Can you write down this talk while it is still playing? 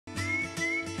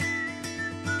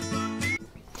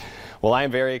Well, I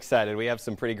am very excited. We have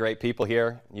some pretty great people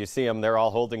here. You see them, they're all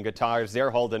holding guitars,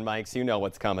 they're holding mics, you know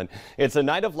what's coming. It's a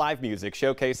night of live music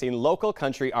showcasing local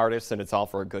country artists, and it's all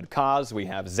for a good cause. We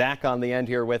have Zach on the end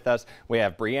here with us. We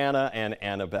have Brianna and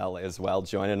Annabelle as well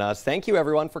joining us. Thank you,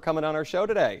 everyone, for coming on our show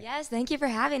today. Yes, thank you for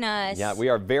having us. Yeah, we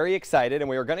are very excited, and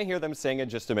we are going to hear them sing in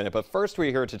just a minute. But first, we're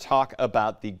here to talk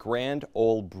about the Grand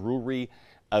Ole Brewery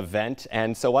event.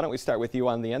 And so why don't we start with you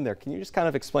on the end there. Can you just kind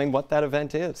of explain what that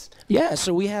event is? Yeah,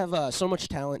 so we have so much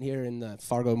talent here in the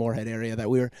Fargo-Moorhead area that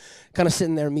we were kind of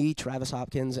sitting there, me, Travis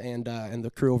Hopkins, and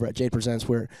the crew over at Jade Presents.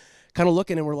 We're kind of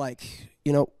looking and we're like,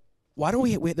 you know, why don't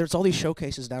we there's all these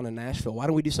showcases down in Nashville. Why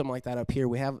don't we do something like that up here?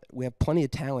 We have plenty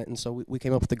of talent, and so we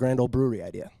came up with the Grand Ole Brewery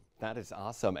idea. That is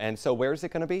awesome. And so where is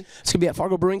it going to be? It's going to be at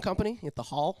Fargo Brewing Company at the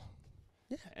hall.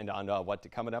 Yeah. And on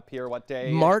coming up here, what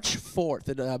day? March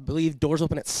 4th. I believe doors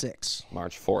open at 6.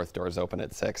 March 4th, doors open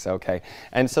at 6. Okay.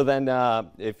 And so then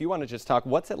if you want to just talk,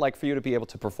 what's it like for you to be able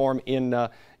to perform in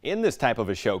this type of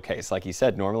a showcase? Like you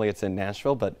said, normally it's in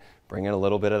Nashville, but bringing a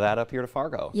little bit of that up here to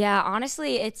Fargo. Yeah,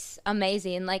 honestly, it's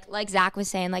amazing. Like Zach was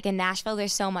saying, like in Nashville,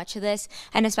 there's so much of this,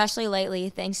 and especially lately,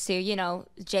 thanks to, you know,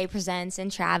 Jay Presents and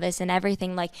Travis and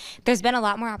everything, like there's been a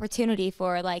lot more opportunity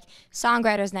for like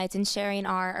songwriters nights and sharing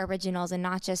our originals and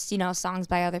not just, you know, songs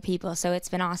by other people. So it's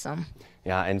been awesome.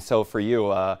 Yeah, and so for you,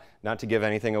 not to give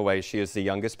anything away, she is the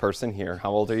youngest person here.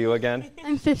 How old are you again?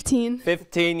 I'm 15.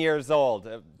 15 years old.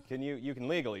 You can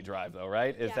legally drive though,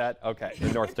 right? Is that okay?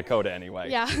 In North Dakota anyway.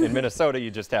 Yeah. In Minnesota, you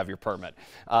just have your permit.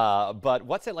 But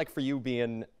what's it like for you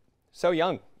being so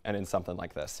young and in something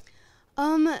like this?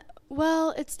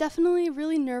 Well, it's definitely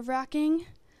really nerve-wracking,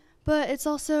 but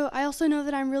I also know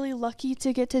that I'm really lucky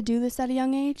to get to do this at a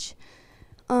young age.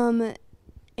 And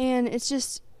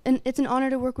it's an honor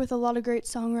to work with a lot of great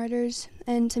songwriters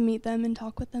and to meet them and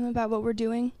talk with them about what we're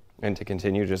doing. And to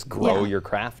continue to just grow your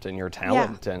craft and your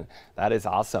talent, and that is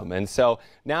awesome. And so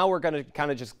now we're going to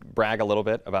kind of just brag a little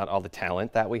bit about all the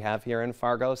talent that we have here in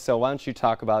Fargo. So why don't you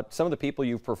talk about some of the people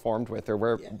you've performed with, or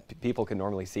where people can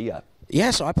normally see you?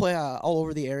 Yeah, so I play all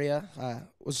over the area.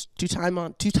 Was two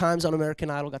times on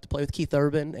American Idol. Got to play with Keith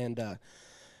Urban, and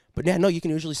but yeah, no, you can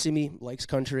usually see me Lakes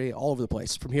Country, all over the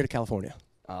place, from here to California.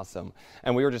 Awesome.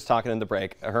 And we were just talking in the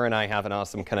break. Her and I have an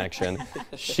awesome connection.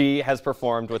 She has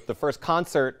performed with the first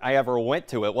concert I ever went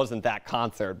to. It wasn't that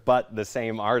concert, but the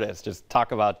same artist. Just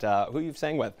talk about who you've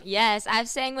sang with. Yes, I've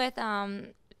sang with,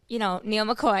 you know, Neil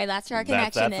McCoy. That's where our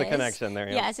connection is. That's the connection there.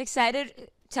 Yes, excited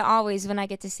to always when I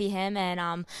get to see him,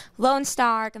 and Lone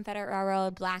Star, Confederate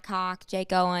Railroad, Black Hawk,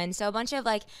 Jake Owen. So a bunch of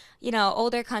like, you know,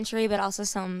 older country, but also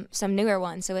some newer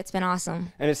ones. So it's been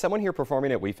awesome. And is someone here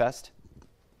performing at WeFest?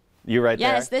 You right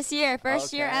there? Yes, this year.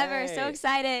 First year ever. So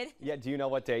excited. Yeah, do you know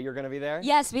what day you're going to be there?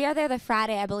 Yes, we are there the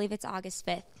Friday. I believe it's August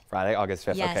 5th. Friday, August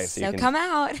 5th. Yes, okay, so you can come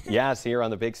out. Yeah, see her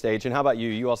on the big stage. And how about you?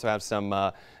 You also have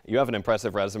you have an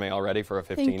impressive resume already for a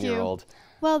 15-year-old.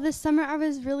 Well, this summer I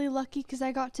was really lucky because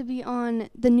I got to be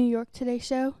on the New York Today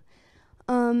show.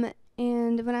 And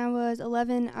when I was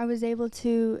 11, I was able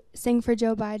to sing for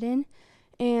Joe Biden.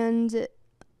 And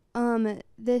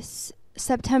this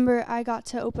September, I got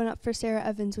to open up for Sarah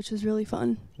Evans, which was really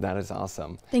fun. That is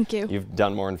awesome. Thank you. You've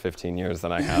done more in 15 years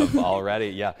than I have already.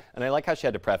 Yeah, and I like how she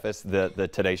had to preface the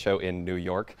Today Show in New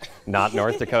York, not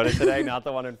North Dakota Today, not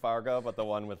the one in Fargo, but the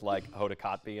one with like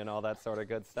Hodakotby and all that sort of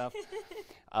good stuff.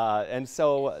 And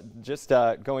so just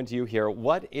going to you here,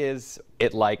 what is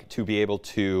it like to be able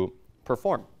to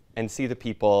perform and see the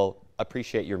people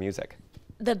appreciate your music?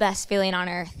 The best feeling on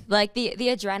earth. Like the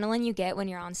adrenaline you get when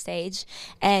you're on stage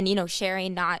and, you know,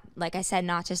 sharing, not, like I said,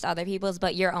 not just other people's,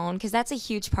 but your own, because that's a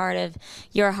huge part of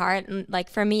your heart. And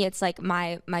like for me, it's like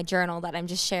my journal that I'm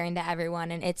just sharing to everyone,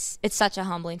 and it's such a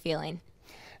humbling feeling.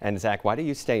 And Zach, why do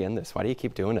you stay in this? Why do you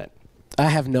keep doing it? I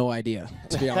have no idea,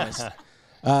 to be honest.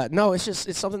 No,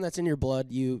 it's something that's in your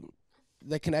blood.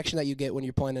 The connection that you get when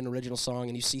you're playing an original song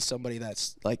and you see somebody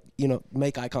that's like, you know,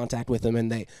 make eye contact with them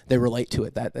and they relate to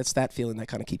it. That's that feeling that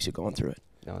kind of keeps you going through it.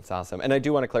 No, it's awesome. And I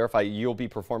do want to clarify, you'll be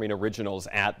performing originals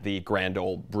at the Grand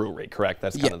Ole Brewery, correct?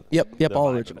 That's kind of Yep, all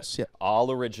originals. Yep.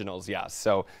 All originals, yes.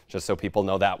 So just so people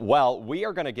know that. Well, we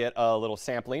are going to get a little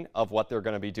sampling of what they're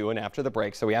going to be doing after the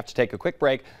break. So we have to take a quick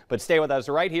break, but stay with us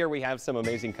right here. We have some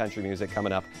amazing country music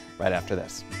coming up right after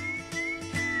this.